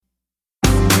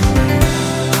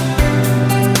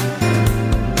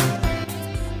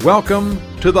Welcome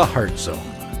to the Heart Zone,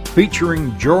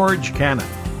 featuring George Cannon.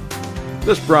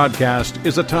 This broadcast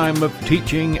is a time of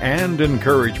teaching and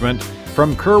encouragement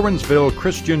from Curwensville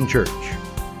Christian Church.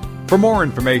 For more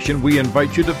information, we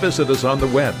invite you to visit us on the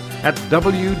web at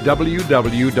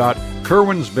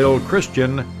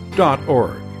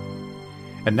www.curwensvillechristian.org.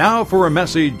 And now for a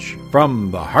message from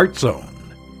the Heart Zone.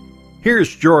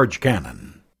 Here's George Cannon.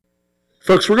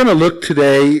 Folks, we're going to look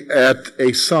today at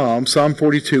a psalm, Psalm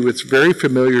 42. It's very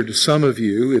familiar to some of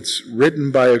you. It's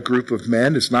written by a group of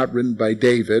men. It's not written by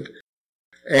David.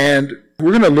 And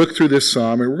we're going to look through this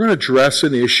psalm, and we're going to address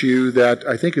an issue that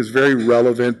I think is very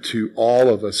relevant to all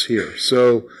of us here.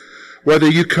 So whether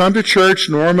you come to church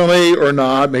normally or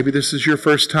not, maybe this is your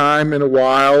first time in a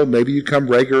while, maybe you come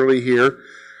regularly here,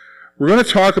 we're going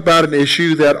to talk about an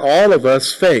issue that all of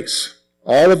us face,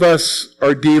 all of us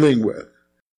are dealing with.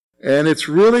 And it's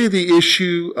really the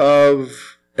issue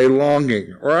of a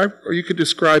longing, or you could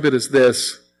describe it as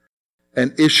this,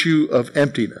 an issue of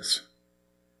emptiness.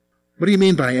 What do you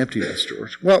mean by emptiness,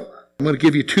 George? Well, I'm going to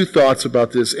give you two thoughts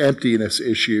about this emptiness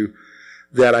issue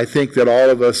that I think that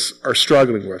all of us are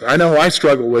struggling with. I know I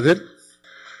struggle with it,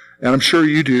 and I'm sure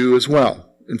you do as well.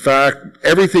 In fact,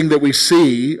 everything that we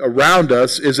see around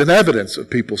us is an evidence of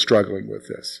people struggling with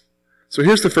this. So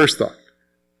here's the first thought.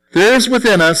 There is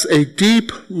within us a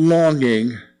deep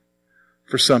longing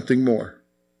for something more.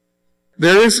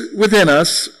 There is within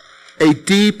us a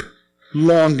deep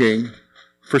longing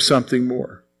for something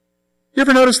more. You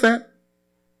ever notice that?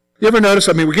 You ever notice,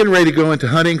 we're getting ready to go into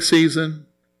hunting season.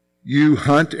 You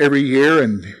hunt every year,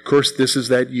 and of course this is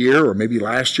that year, or maybe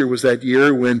last year was that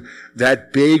year when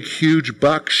that big, huge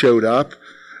buck showed up,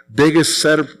 biggest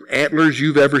set of antlers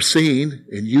you've ever seen,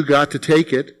 and you got to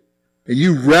take it. And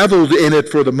you reveled in it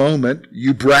for the moment.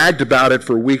 You bragged about it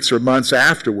for weeks or months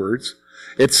afterwards.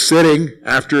 It's sitting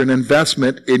after an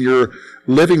investment in your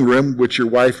living room, which your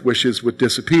wife wishes would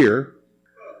disappear.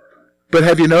 But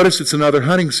have you noticed it's another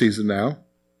hunting season now?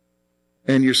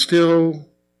 And you're still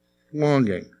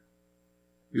longing.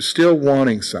 You're still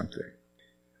wanting something.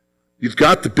 You've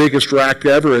got the biggest rack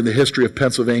ever in the history of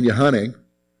Pennsylvania hunting.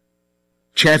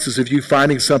 Chances of you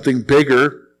finding something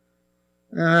bigger,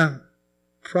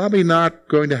 probably not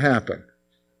going to happen.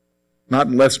 Not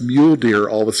unless mule deer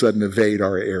all of a sudden invade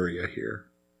our area here.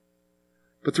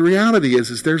 But the reality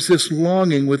is there's this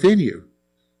longing within you.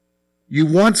 You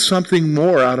want something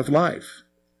more out of life.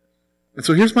 And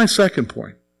so here's my second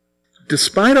point.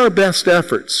 Despite our best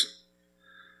efforts,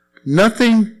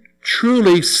 nothing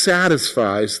truly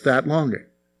satisfies that longing.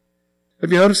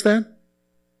 Have you noticed that?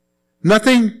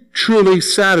 Nothing truly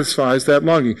satisfies that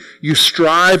longing. You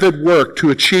strive at work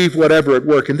to achieve whatever at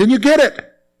work, and then you get it.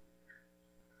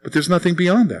 But there's nothing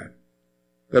beyond that.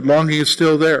 That longing is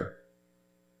still there.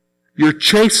 You're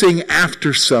chasing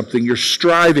after something. You're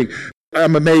striving.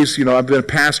 I'm amazed, I've been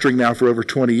pastoring now for over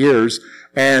 20 years,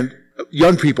 and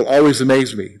young people always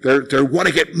amaze me. They want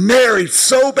to get married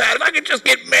so bad. If I could just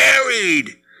get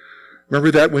married. Remember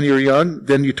that when you were young?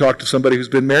 Then you talk to somebody who's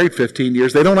been married 15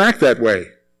 years. They don't act that way.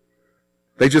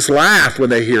 They just laugh when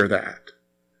they hear that.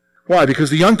 Why? Because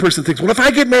the young person thinks, well, if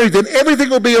I get married, then everything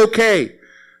will be okay.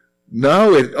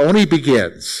 No, it only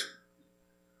begins.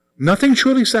 Nothing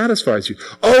truly satisfies you.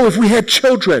 Oh, if we had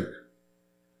children.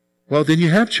 Well, then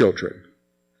you have children.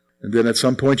 And then at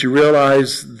some point you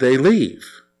realize they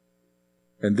leave.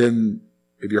 And then,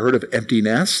 have you heard of empty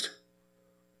nest?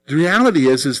 The reality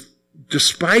is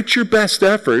despite your best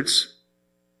efforts,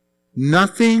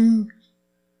 nothing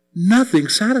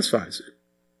satisfies it.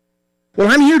 Well,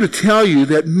 I'm here to tell you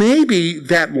that maybe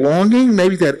that longing,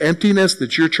 maybe that emptiness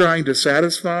that you're trying to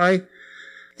satisfy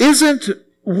isn't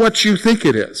what you think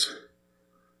it is.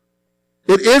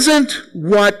 It isn't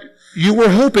what you were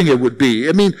hoping it would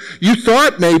be. You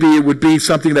thought maybe it would be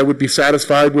something that would be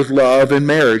satisfied with love and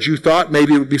marriage. You thought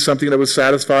maybe it would be something that was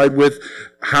satisfied with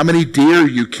how many deer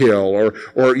you kill,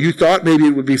 or you thought maybe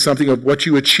it would be something of what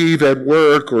you achieve at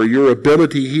work, or your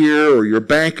ability here, or your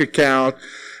bank account.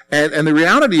 And the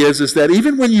reality is that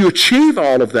even when you achieve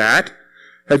all of that,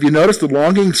 have you noticed the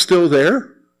longing's still there?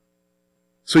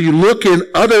 So you look in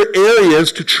other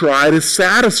areas to try to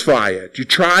satisfy it. You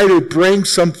try to bring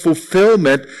some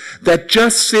fulfillment that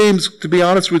just seems, to be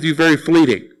honest with you, very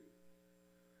fleeting.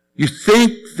 You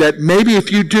think that maybe if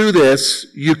you do this,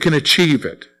 you can achieve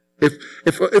it.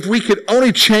 If we could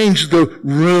only change the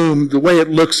room, the way it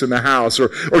looks in the house, or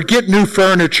get new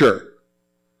furniture.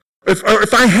 If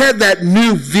I had that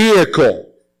new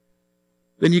vehicle,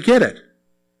 then you get it.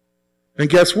 And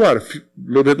guess what? A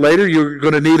little bit later, you're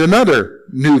going to need another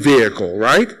new vehicle,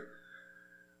 right?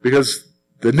 Because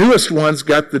the newest one's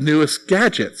got the newest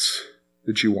gadgets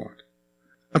that you want.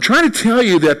 I'm trying to tell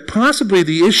you that possibly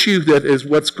the issue that is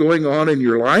what's going on in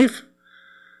your life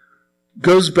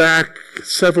goes back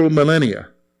several millennia.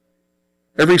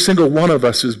 Every single one of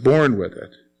us is born with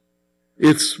it.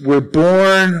 We're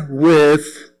born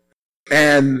with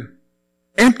an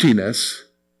emptiness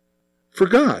for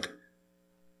God.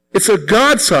 It's a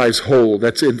God-sized hole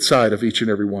that's inside of each and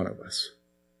every one of us.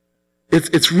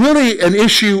 It's really an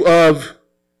issue of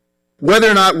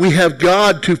whether or not we have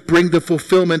God to bring the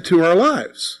fulfillment to our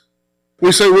lives.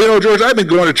 We say, well, George, I've been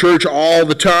going to church all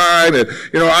the time, and,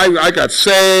 I got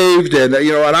saved, and,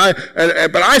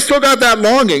 but I still got that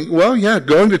longing. Well, yeah,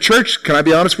 going to church, can I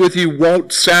be honest with you,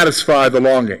 won't satisfy the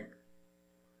longing.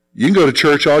 You can go to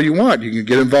church all you want. You can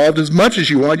get involved as much as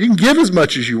you want. You can give as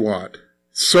much as you want.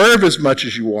 Serve as much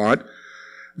as you want.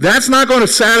 That's not going to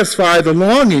satisfy the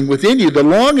longing within you. The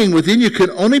longing within you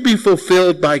can only be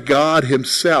fulfilled by God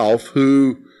himself,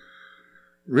 who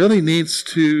really needs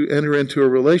to enter into a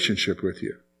relationship with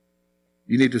you.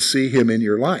 You need to see him in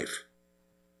your life.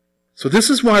 So this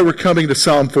is why we're coming to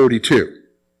Psalm 42.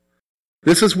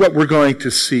 This is what we're going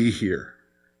to see here.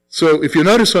 So if you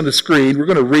notice on the screen, we're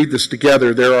going to read this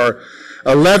together. There are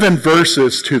 11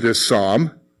 verses to this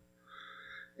psalm.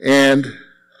 And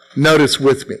notice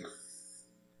with me.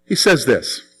 He says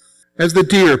this, as the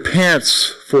deer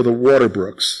pants for the water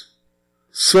brooks,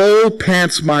 so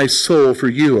pants my soul for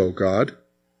you, O God.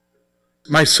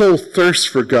 My soul thirsts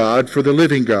for God, for the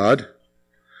living God.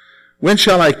 When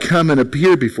shall I come and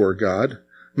appear before God?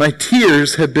 My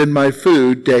tears have been my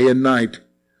food day and night,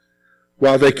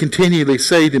 while they continually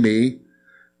say to me,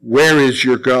 where is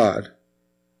your God?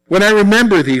 When I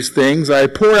remember these things, I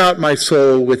pour out my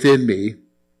soul within me,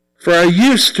 for I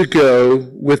used to go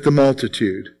with the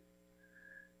multitude,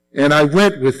 and I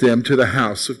went with them to the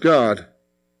house of God,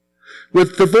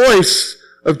 with the voice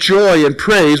of joy and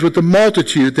praise, with the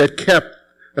multitude that kept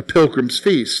a pilgrim's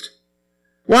feast.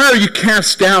 Why are you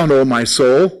cast down, O my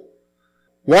soul?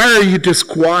 Why are you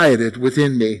disquieted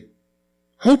within me?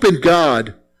 Hope in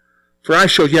God, for I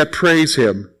shall yet praise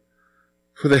him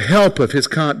for the help of his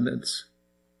countenance.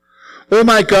 O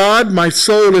my God, my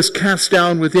soul is cast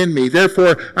down within me.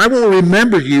 Therefore I will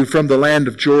remember you from the land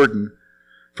of Jordan,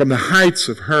 from the heights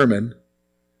of Hermon,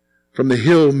 from the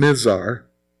hill Mizar.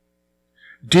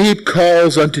 Deep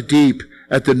calls unto deep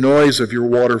at the noise of your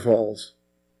waterfalls.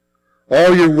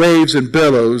 All your waves and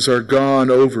billows are gone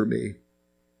over me.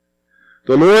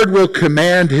 The Lord will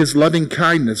command his loving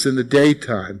kindness in the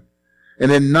daytime, and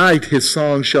in night his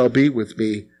song shall be with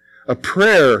me, a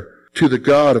prayer to the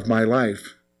God of my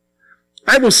life.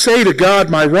 I will say to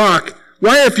God, my rock,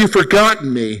 why have you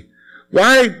forgotten me?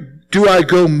 Why do I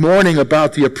go mourning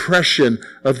about the oppression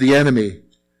of the enemy?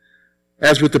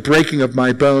 As with the breaking of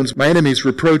my bones, my enemies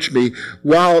reproach me,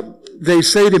 while they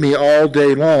say to me all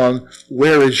day long,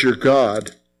 where is your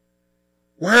God?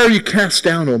 Why are you cast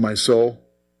down, O my soul?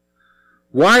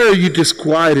 Why are you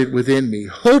disquieted within me?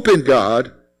 Hope in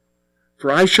God,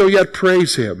 for I shall yet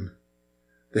praise him,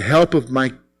 the help of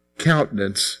my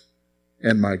countenance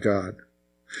and my God.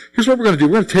 Here's what we're going to do.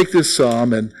 We're going to take this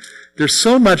psalm, and there's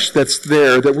so much that's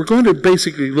there that we're going to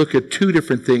basically look at two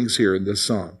different things here in this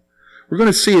psalm. We're going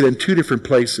to see it in two different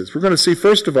places. We're going to see,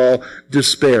 first of all,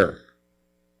 despair.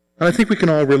 And I think we can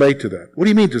all relate to that. What do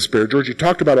you mean despair? George, you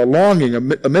talked about a longing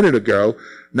a minute ago.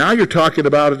 Now you're talking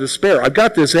about a despair. I've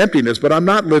got this emptiness, but I'm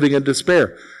not living in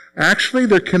despair. Actually,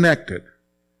 they're connected.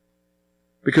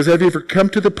 Because have you ever come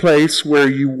to the place where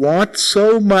you want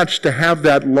so much to have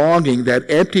that longing, that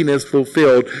emptiness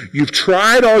fulfilled? You've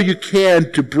tried all you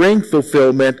can to bring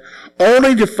fulfillment,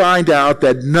 only to find out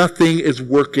that nothing is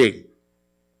working.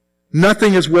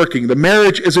 Nothing is working. The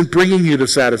marriage isn't bringing you to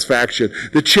satisfaction.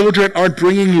 The children aren't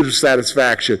bringing you to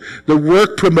satisfaction. The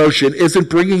work promotion isn't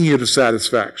bringing you to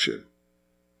satisfaction.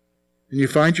 And you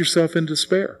find yourself in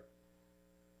despair.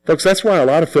 Folks, that's why a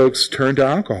lot of folks turn to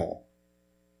alcohol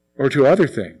or to other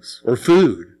things or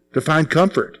food to find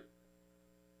comfort.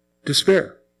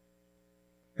 Despair.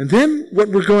 And then what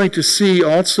we're going to see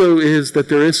also is that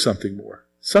there is something more.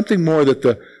 Something more that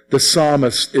the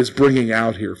psalmist is bringing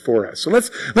out here for us. So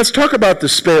let's talk about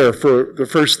despair for the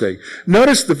first thing.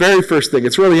 Notice the very first thing.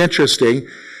 It's really interesting.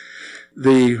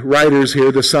 The writers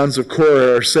here, the sons of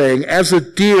Korah, are saying, as a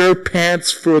deer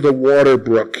pants for the water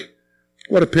brook.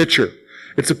 What a picture.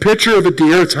 It's a picture of a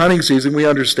deer. It's hunting season. We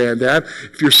understand that.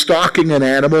 If you're stalking an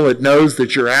animal, it knows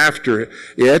that you're after it.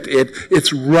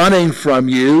 It's running from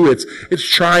you. It's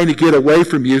trying to get away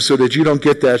from you so that you don't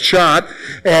get that shot.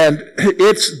 And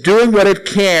it's doing what it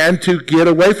can to get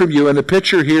away from you. And the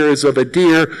picture here is of a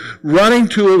deer running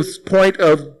to a point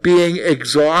of being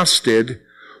exhausted,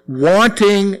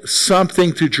 wanting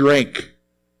something to drink.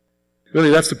 Really,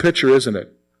 that's the picture, isn't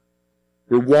it?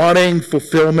 We're wanting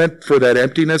fulfillment for that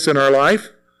emptiness in our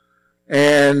life,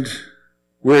 and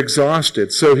we're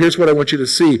exhausted. So here's what I want you to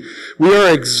see. We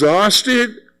are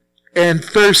exhausted and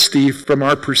thirsty from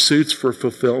our pursuits for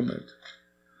fulfillment.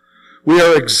 We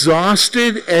are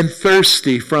exhausted and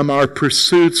thirsty from our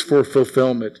pursuits for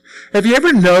fulfillment. Have you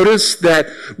ever noticed that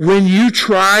when you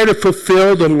try to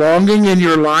fulfill the longing in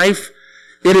your life,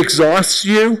 it exhausts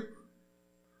you?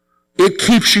 It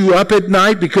keeps you up at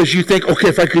night because you think, okay,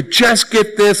 if I could just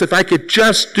get this, if I could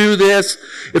just do this,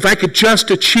 if I could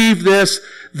just achieve this,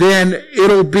 then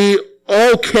it'll be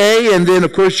okay. And then,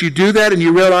 of course, you do that and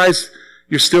you realize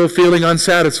you're still feeling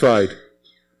unsatisfied.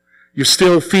 You're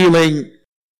still feeling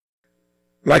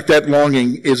like that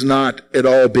longing is not at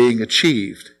all being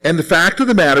achieved. And the fact of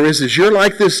the matter is you're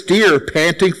like this deer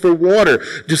panting for water.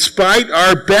 Despite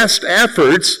our best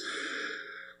efforts,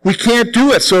 we can't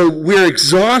do it. So we're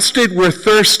exhausted, we're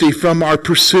thirsty from our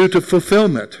pursuit of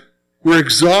fulfillment. We're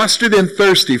exhausted and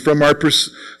thirsty from our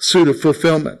pursuit of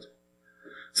fulfillment.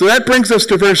 So that brings us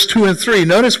to verse 2 and 3.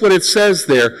 Notice what it says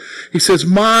there. He says,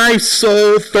 my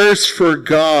soul thirsts for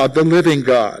God, the living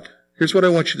God. Here's what I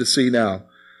want you to see now.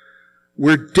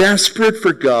 We're desperate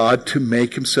for God to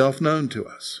make himself known to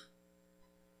us.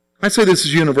 I'd say this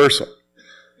is universal.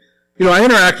 You know, I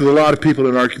interact with a lot of people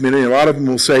in our community, and a lot of them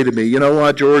will say to me, you know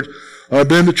what, George, I've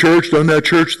been to church, done that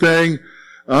church thing.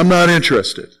 I'm not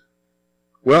interested.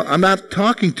 Well, I'm not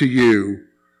talking to you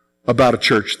about a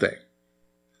church thing.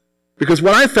 Because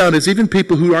what I found is even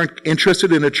people who aren't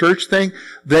interested in a church thing,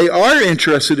 they are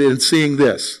interested in seeing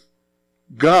this.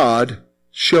 God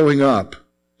showing up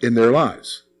in their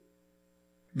lives.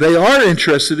 They are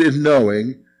interested in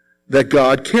knowing that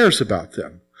God cares about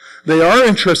them. They are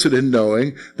interested in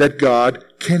knowing that God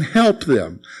can help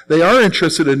them. They are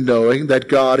interested in knowing that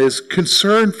God is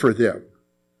concerned for them.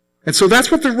 And so that's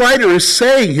what the writer is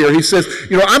saying here. He says,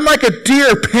 you know, I'm like a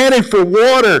deer panting for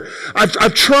water.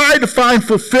 I've tried to find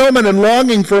fulfillment and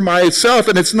longing for myself,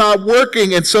 and it's not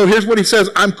working. And so here's what he says.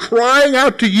 I'm crying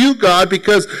out to you, God,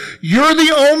 because you're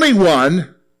the only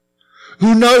one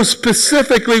who knows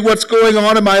specifically what's going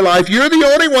on in my life. You're the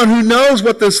only one who knows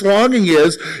what this longing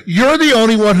is. You're the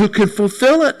only one who can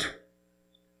fulfill it.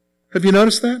 Have you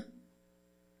noticed that?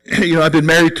 You know, I've been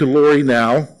married to Lori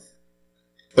now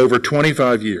over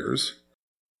 25 years.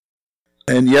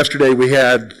 And yesterday we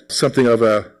had something of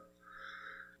a,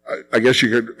 I guess you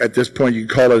could, at this point you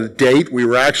could call it a date.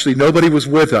 Nobody was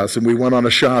with us, and we went on a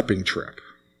shopping trip.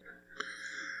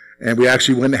 And we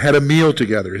actually went and had a meal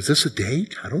together. Is this a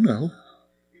date? I don't know.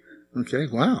 Okay,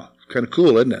 wow. Kind of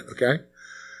cool, isn't it? Okay.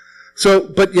 So,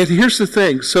 but yet here's the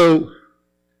thing. So,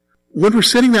 when we're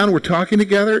sitting down and we're talking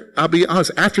together, I'll be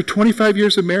honest, after 25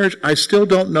 years of marriage, I still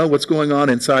don't know what's going on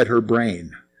inside her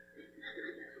brain.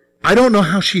 I don't know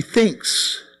how she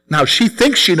thinks. Now, she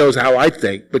thinks she knows how I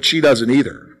think, but she doesn't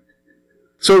either.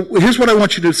 So, here's what I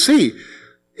want you to see,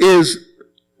 is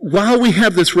while we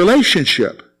have this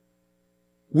relationship,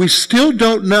 we still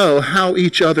don't know how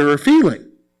each other are feeling.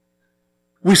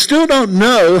 We still don't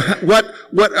know what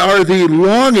are the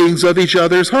longings of each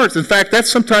other's hearts. In fact, that's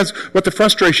sometimes what the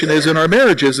frustration is in our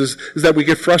marriages, is that we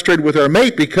get frustrated with our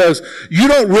mate because you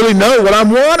don't really know what I'm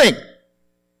wanting.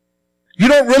 You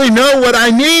don't really know what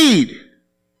I need.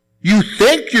 You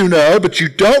think you know, but you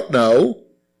don't know.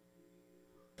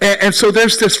 And so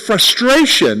there's this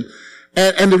frustration.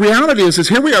 And the reality is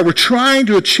here we are, we're trying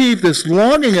to achieve this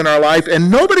longing in our life, and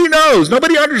nobody knows,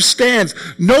 nobody understands,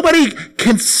 nobody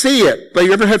can see it. But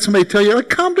you ever had somebody tell you, like,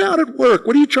 calm down at work,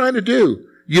 what are you trying to do?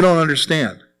 You don't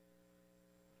understand.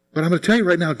 But I'm going to tell you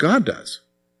right now, God does.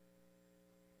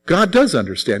 God does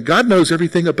understand. God knows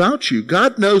everything about you.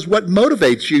 God knows what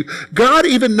motivates you. God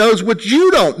even knows what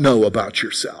you don't know about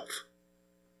yourself.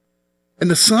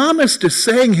 And the psalmist is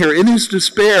saying here in his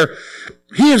despair,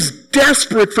 he is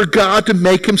desperate for God to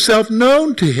make himself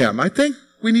known to him. I think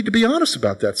we need to be honest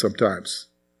about that sometimes.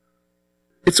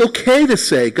 It's okay to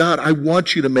say, God, I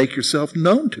want you to make yourself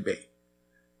known to me.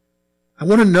 I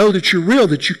want to know that you're real,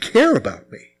 that you care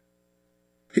about me.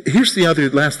 Here's the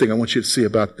last thing I want you to see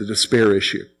about the despair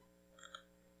issue.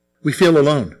 We feel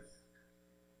alone.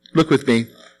 Look with me.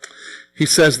 He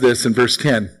says this in verse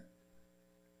 10.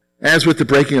 As with the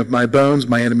breaking of my bones,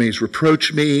 my enemies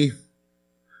reproach me,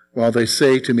 while they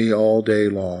say to me all day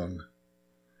long,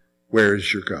 where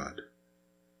is your God?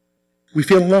 We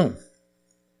feel alone.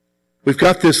 We've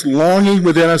got this longing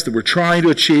within us that we're trying to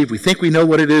achieve. We think we know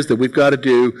what it is that we've got to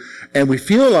do, and we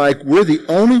feel like we're the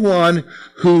only one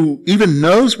who even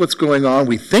knows what's going on.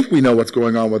 We think we know what's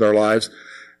going on with our lives,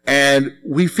 and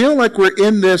we feel like we're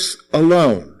in this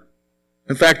alone.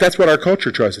 In fact, that's what our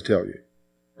culture tries to tell you.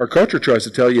 Our culture tries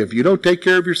to tell you if you don't take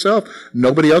care of yourself,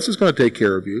 nobody else is going to take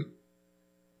care of you.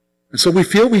 And so we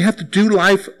feel we have to do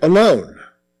life alone.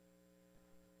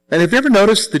 And have you ever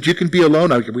noticed that you can be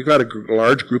alone? We've got a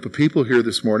large group of people here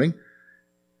this morning.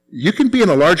 You can be in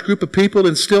a large group of people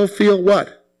and still feel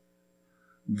what?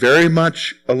 Very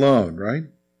much alone, right?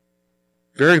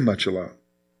 Very much alone.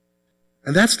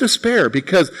 And that's despair,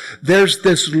 because there's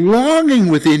this longing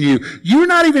within you. You're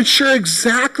not even sure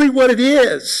exactly what it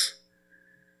is,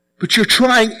 but you're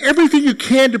trying everything you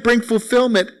can to bring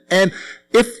fulfillment. And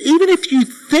even if you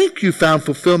think you found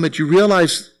fulfillment, you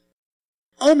realize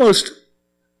almost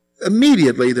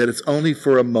immediately that it's only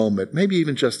for a moment, maybe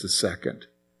even just a second.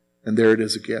 And there it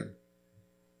is again.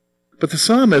 But the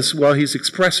psalmist, while he's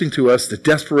expressing to us the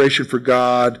desperation for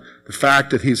God, the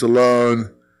fact that he's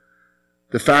alone,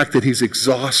 the fact that he's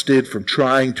exhausted from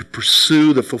trying to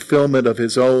pursue the fulfillment of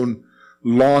his own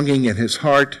longing in his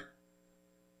heart,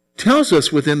 tells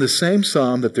us within the same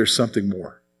psalm that there's something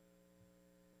more.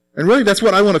 And really, that's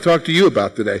what I want to talk to you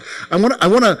about today. I want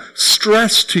to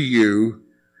stress to you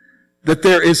that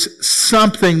there is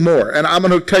something more. And I'm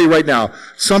going to tell you right now,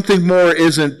 something more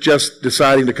isn't just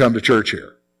deciding to come to church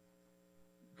here.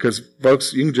 Because,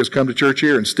 folks, you can just come to church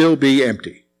here and still be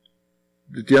empty.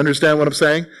 Do you understand what I'm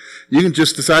saying? You can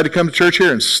just decide to come to church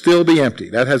here and still be empty.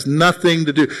 That has nothing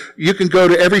to do. You can go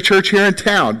to every church here in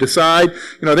town, decide,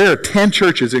 there are 10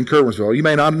 churches in Curwensville. You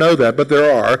may not know that, but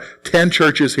there are 10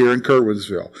 churches here in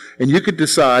Curwensville. And you could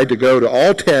decide to go to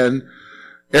all 10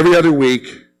 every other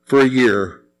week for a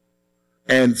year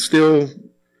and still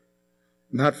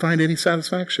not find any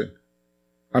satisfaction.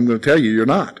 I'm going to tell you, you're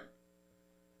not.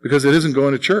 Because it isn't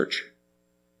going to church.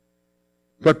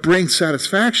 What brings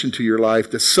satisfaction to your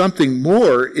life, the something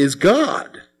more, is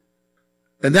God.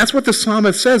 And that's what the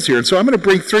psalmist says here. And so I'm going to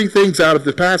bring 3 things out of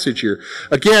the passage here.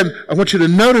 Again, I want you to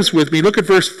notice with me, look at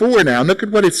verse 4 now. Look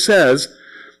at what it says.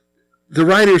 The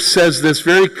writer says this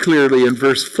very clearly in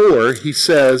verse 4. He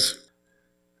says,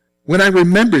 "When I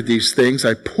remembered these things,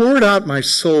 I poured out my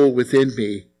soul within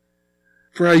me.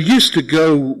 For I used to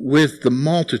go with the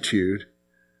multitude,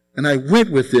 and I went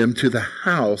with them to the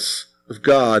house of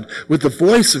God with the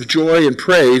voice of joy and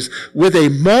praise, with a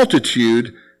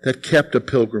multitude that kept a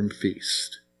pilgrim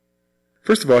feast."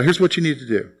 First of all, here's what you need to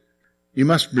do. You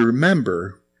must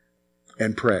remember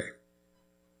and pray.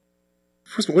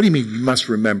 First of all, what do you mean you must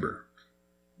remember?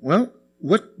 Well,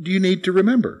 what do you need to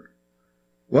remember?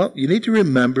 Well, you need to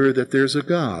remember that there's a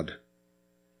God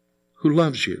who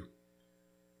loves you,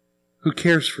 who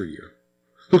cares for you,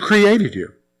 who created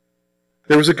you.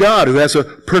 There was a God who has a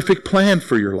perfect plan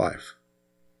for your life.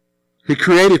 He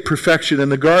created perfection in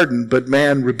the garden, but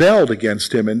man rebelled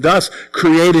against him and thus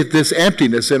created this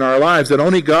emptiness in our lives that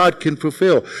only God can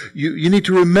fulfill. You need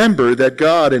to remember that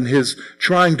God, in his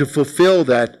trying to fulfill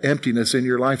that emptiness in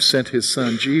your life, sent his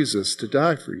son Jesus to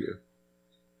die for you,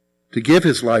 to give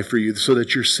his life for you so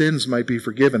that your sins might be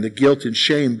forgiven, the guilt and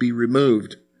shame be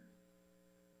removed.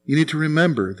 You need to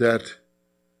remember that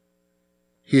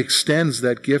he extends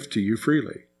that gift to you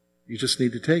freely. You just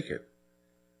need to take it.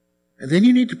 And then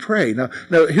you need to pray. Now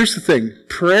here's the thing.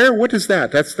 Prayer, what is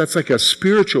that? That's like a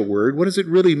spiritual word. What does it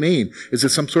really mean? Is it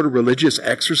some sort of religious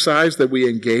exercise that we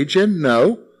engage in?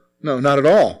 No, not at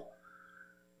all.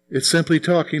 It's simply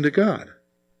talking to God.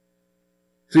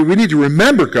 See, we need to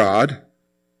remember God.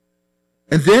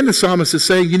 And then the psalmist is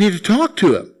saying you need to talk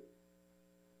to him.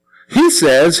 He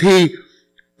says he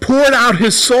poured out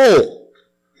his soul.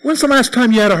 When's the last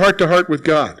time you had a heart-to-heart with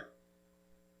God?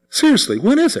 Seriously,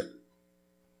 when is it?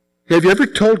 Have you ever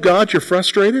told God you're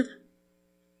frustrated?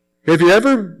 Have you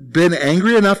ever been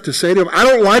angry enough to say to him, I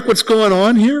don't like what's going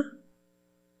on here?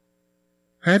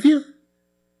 Have you?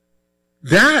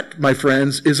 That, my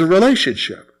friends, is a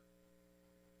relationship.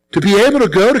 To be able to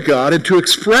go to God and to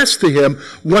express to him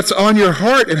what's on your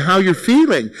heart and how you're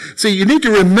feeling. See, you need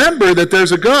to remember that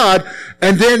there's a God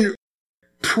and then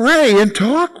pray and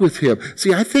talk with him.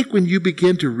 See, I think when you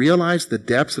begin to realize the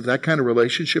depths of that kind of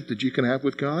relationship that you can have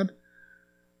with God,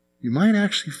 you might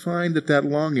actually find that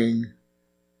longing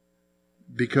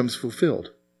becomes fulfilled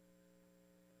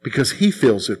because he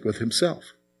fills it with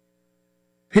himself.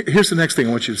 Here's the next thing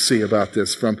I want you to see about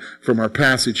this from our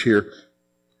passage here.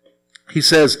 He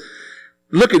says,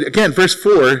 look at, again, verse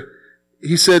 4,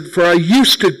 he said, for I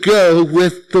used to go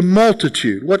with the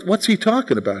multitude. What's he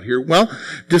talking about here? Well,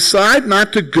 decide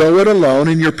not to go it alone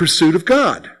in your pursuit of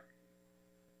God.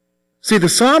 See, the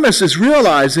psalmist is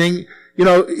realizing,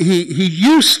 he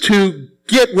used to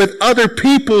get with other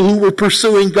people who were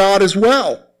pursuing God as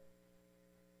well.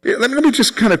 Let me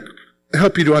just kind of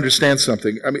help you to understand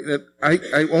something. I mean,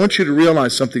 I want you to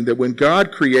realize something, that when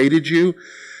God created you,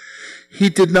 He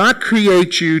did not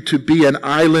create you to be an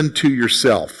island to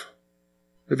yourself.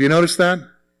 Have you noticed that?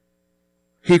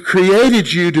 He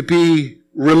created you to be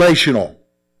relational.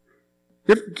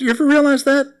 Do you ever realize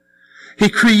that? He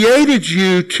created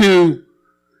you to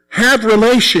have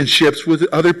relationships with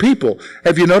other people.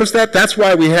 Have you noticed that? That's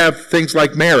why we have things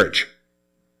like marriage.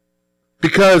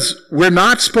 Because we're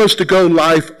not supposed to go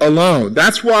life alone.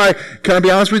 That's why, can I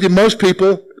be honest with you, most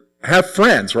people have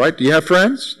friends, right? Do you have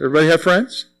friends? Everybody have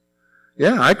friends?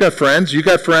 Yeah, I've got friends. You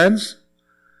got friends?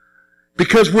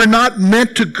 Because we're not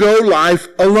meant to go life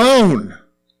alone.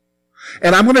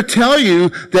 And I'm going to tell you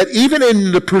that even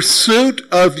in the pursuit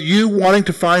of you wanting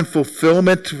to find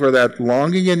fulfillment for that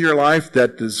longing in your life,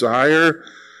 that desire,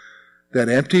 that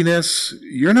emptiness,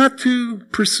 you're not to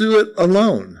pursue it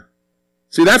alone.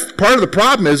 See, that's part of the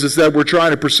problem is that we're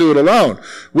trying to pursue it alone.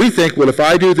 We think, well, if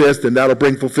I do this, then that'll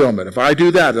bring fulfillment. If I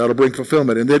do that, that'll bring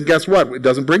fulfillment. And then guess what? It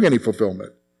doesn't bring any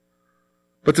fulfillment.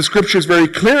 But the Scripture is very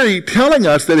clearly telling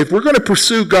us that if we're going to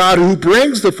pursue God who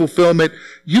brings the fulfillment,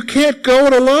 you can't go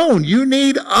it alone. You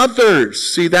need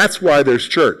others. See, that's why there's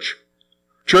church.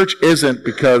 Church isn't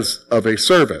because of a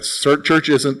service. Church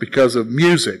isn't because of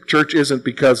music. Church isn't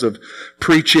because of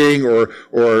preaching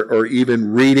or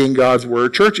even reading God's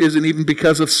Word. Church isn't even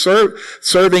because of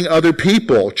serving other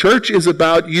people. Church is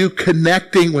about you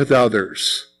connecting with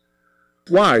others.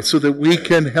 Why? So that we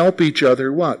can help each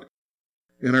other what?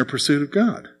 In our pursuit of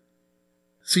God.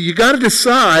 See, you got to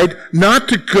decide not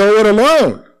to go it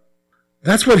alone.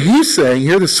 That's what he's saying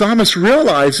here. The psalmist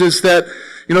realizes that,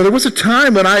 there was a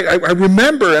time when I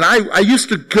remember, and I used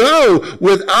to go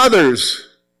with others.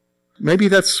 Maybe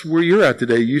that's where you're at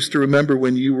today. You used to remember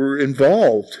when you were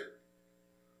involved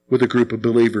with a group of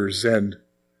believers and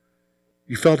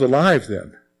you felt alive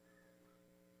then.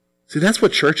 See, that's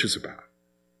what church is about.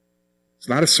 It's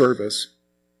not a service.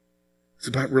 It's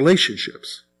about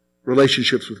relationships.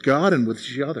 Relationships with God and with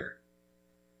each other.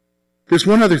 There's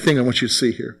one other thing I want you to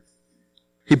see here.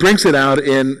 He brings it out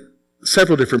in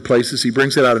several different places. He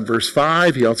brings it out in verse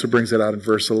 5. He also brings it out in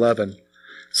verse 11.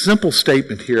 Simple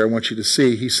statement here I want you to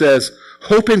see. He says,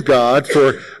 hope in God,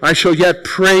 for I shall yet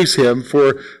praise him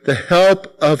for the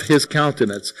help of his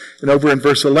countenance. And over in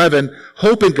verse 11,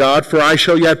 hope in God, for I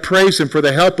shall yet praise him for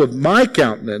the help of my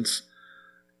countenance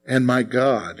and my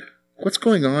God. What's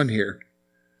going on here?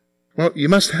 Well, you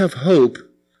must have hope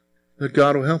that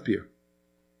God will help you.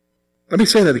 Let me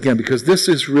say that again because this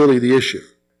is really the issue.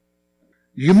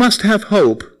 You must have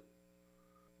hope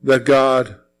that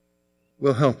God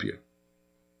will help you.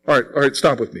 All right,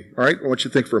 stop with me. All right, I want you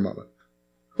to think for a moment.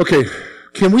 Okay,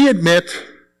 can we admit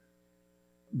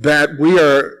that we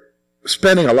are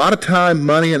spending a lot of time,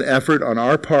 money, and effort on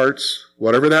our parts,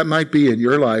 whatever that might be in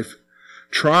your life,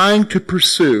 trying to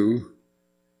pursue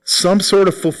some sort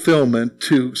of fulfillment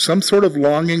to some sort of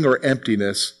longing or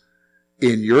emptiness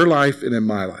in your life and in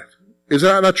my life? Is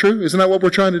that not true? Isn't that what we're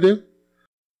trying to do?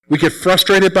 We get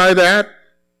frustrated by that.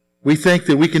 We think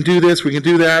that we can do this, we can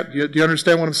do that. Do you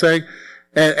understand what I'm saying?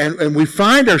 And we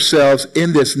find ourselves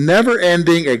in this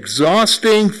never-ending,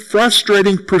 exhausting,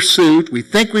 frustrating pursuit. We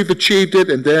think we've achieved it,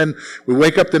 and then we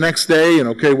wake up the next day, and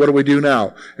okay, what do we do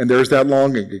now? And there's that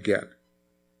longing again.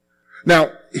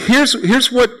 Now,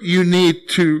 here's what you need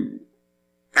to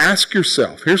ask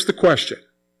yourself. Here's the question.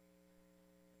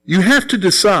 You have to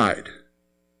decide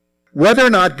whether or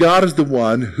not God is the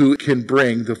one who can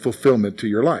bring the fulfillment to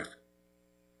your life.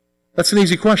 That's an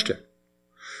easy question.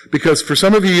 Because for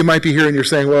some of you, you might be here and you're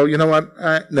saying, well, you know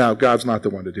what? No, God's not the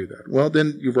one to do that. Well,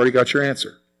 then you've already got your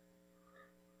answer.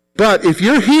 But if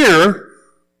you're here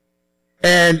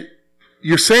and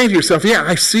you're saying to yourself, yeah,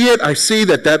 I see it. I see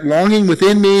that longing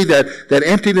within me, that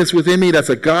emptiness within me, that's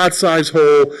a God-sized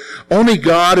hole. Only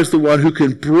God is the one who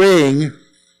can bring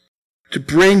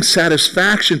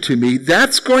satisfaction to me.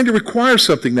 That's going to require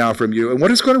something now from you. And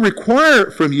what it's going to require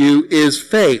from you is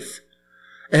faith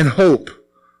and hope.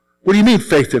 What do you mean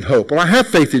faith and hope? Well, I have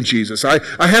faith in Jesus. I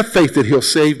have faith that he'll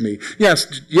save me. Yes,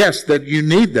 that you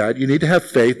need that. You need to have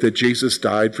faith that Jesus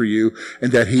died for you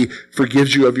and that he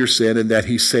forgives you of your sin and that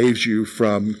he saves you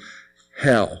from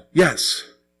hell. Yes.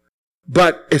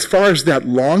 But as far as that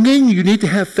longing, you need to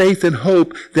have faith and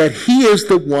hope that he is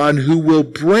the one who will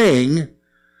bring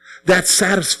that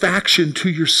satisfaction to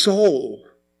your soul.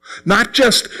 Not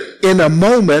just in a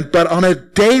moment, but on a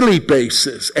daily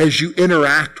basis as you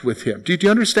interact with him. Do you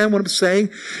understand what I'm saying?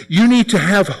 You need to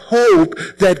have hope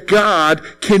that God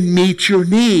can meet your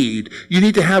need. You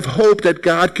need to have hope that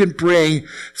God can bring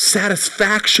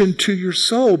satisfaction to your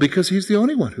soul because he's the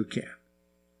only one who can.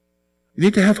 You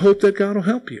need to have hope that God will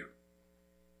help you.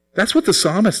 That's what the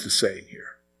psalmist is saying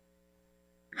here.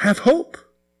 Have hope.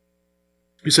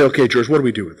 You say, okay, George, what do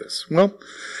we do with this? Well,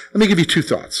 let me give you two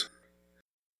thoughts.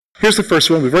 Here's the first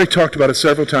one. We've already talked about it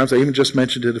several times. I even just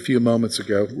mentioned it a few moments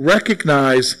ago.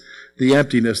 Recognize the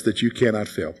emptiness that you cannot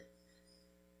fill.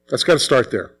 That's got to start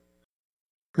there.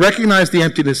 Recognize the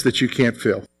emptiness that you can't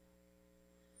fill.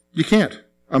 You can't.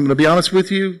 I'm going to be honest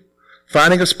with you.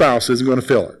 Finding a spouse isn't going to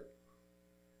fill it.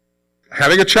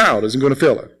 Having a child isn't going to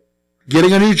fill it.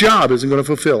 Getting a new job isn't going to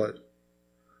fulfill it.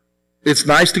 It's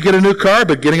nice to get a new car,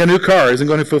 but getting a new car isn't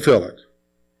going to fulfill it.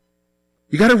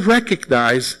 You got to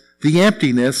recognize the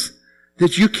emptiness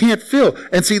that you can't fill.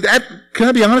 And see, that, can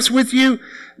I be honest with you?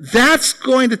 That's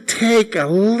going to take a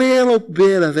little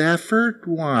bit of effort.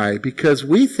 Why? Because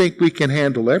we think we can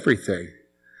handle everything.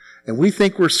 And we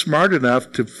think we're smart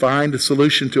enough to find a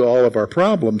solution to all of our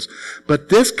problems. But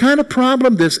this kind of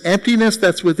problem, this emptiness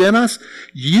that's within us,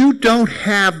 you don't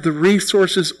have the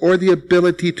resources or the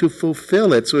ability to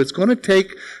fulfill it. So it's going to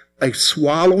take a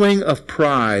swallowing of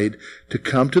pride to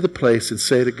come to the place and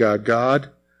say to God,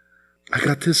 God, I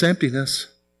got this emptiness,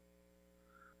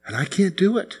 and I can't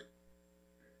do it.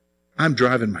 I'm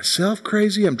driving myself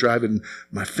crazy. I'm driving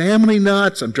my family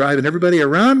nuts. I'm driving everybody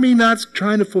around me nuts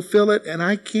trying to fulfill it, and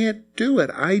I can't do it.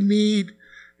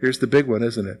 Here's the big one,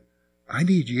 isn't it? I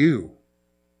need you.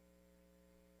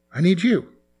 I need you.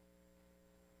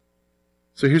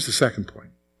 So here's the second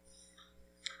point.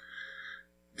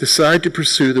 Decide to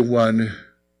pursue the one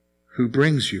who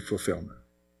brings you fulfillment.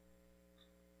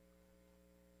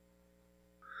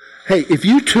 Hey, if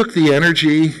you took the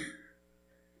energy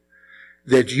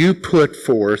that you put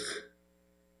forth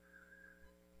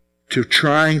to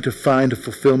trying to find a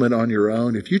fulfillment on your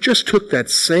own, if you just took that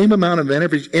same amount of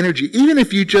energy, even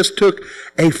if you just took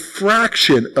a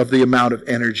fraction of the amount of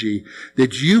energy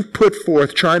that you put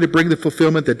forth trying to bring the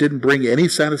fulfillment that didn't bring any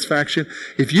satisfaction,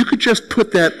 if you could just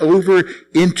put that over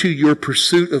into your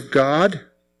pursuit of God,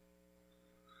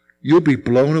 you'll be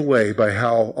blown away by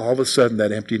how all of a sudden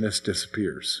that emptiness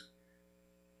disappears.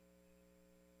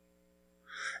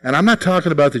 And I'm not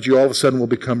talking about that you all of a sudden will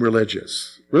become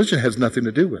religious. Religion has nothing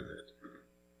to do with it.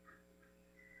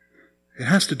 It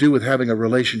has to do with having a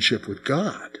relationship with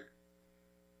God.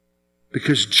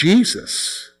 Because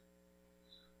Jesus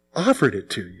offered it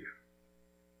to you.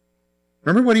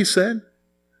 Remember what he said?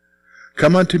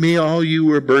 Come unto me, all you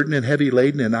who are burdened and heavy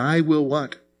laden, and I will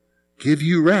what? Give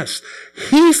you rest.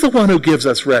 He's the one who gives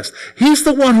us rest. He's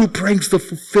the one who brings the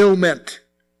fulfillment.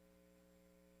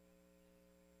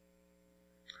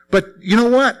 But you know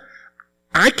what?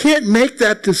 I can't make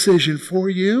that decision for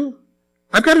you.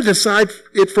 I've got to decide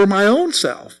it for my own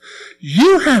self.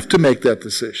 You have to make that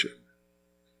decision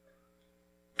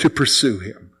to pursue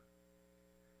him.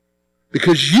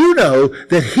 Because you know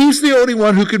that he's the only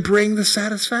one who can bring the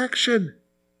satisfaction.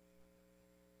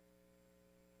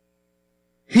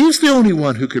 He's the only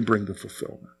one who can bring the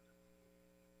fulfillment.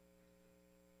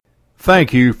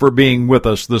 Thank you for being with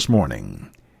us this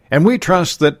morning. And we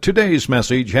trust that today's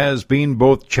message has been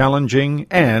both challenging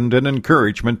and an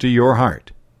encouragement to your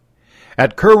heart.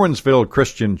 At Curwensville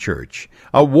Christian Church,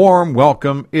 a warm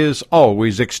welcome is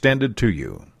always extended to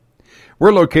you.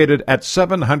 We're located at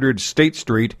 700 State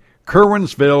Street,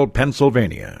 Curwensville,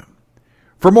 Pennsylvania.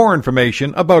 For more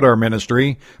information about our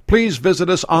ministry, please visit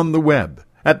us on the web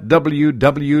at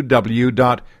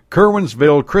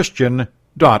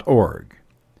www.curwensvillechristian.org.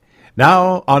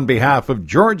 Now, on behalf of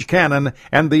George Cannon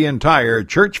and the entire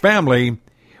church family,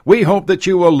 we hope that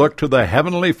you will look to the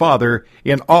Heavenly Father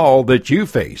in all that you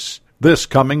face this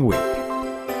coming week.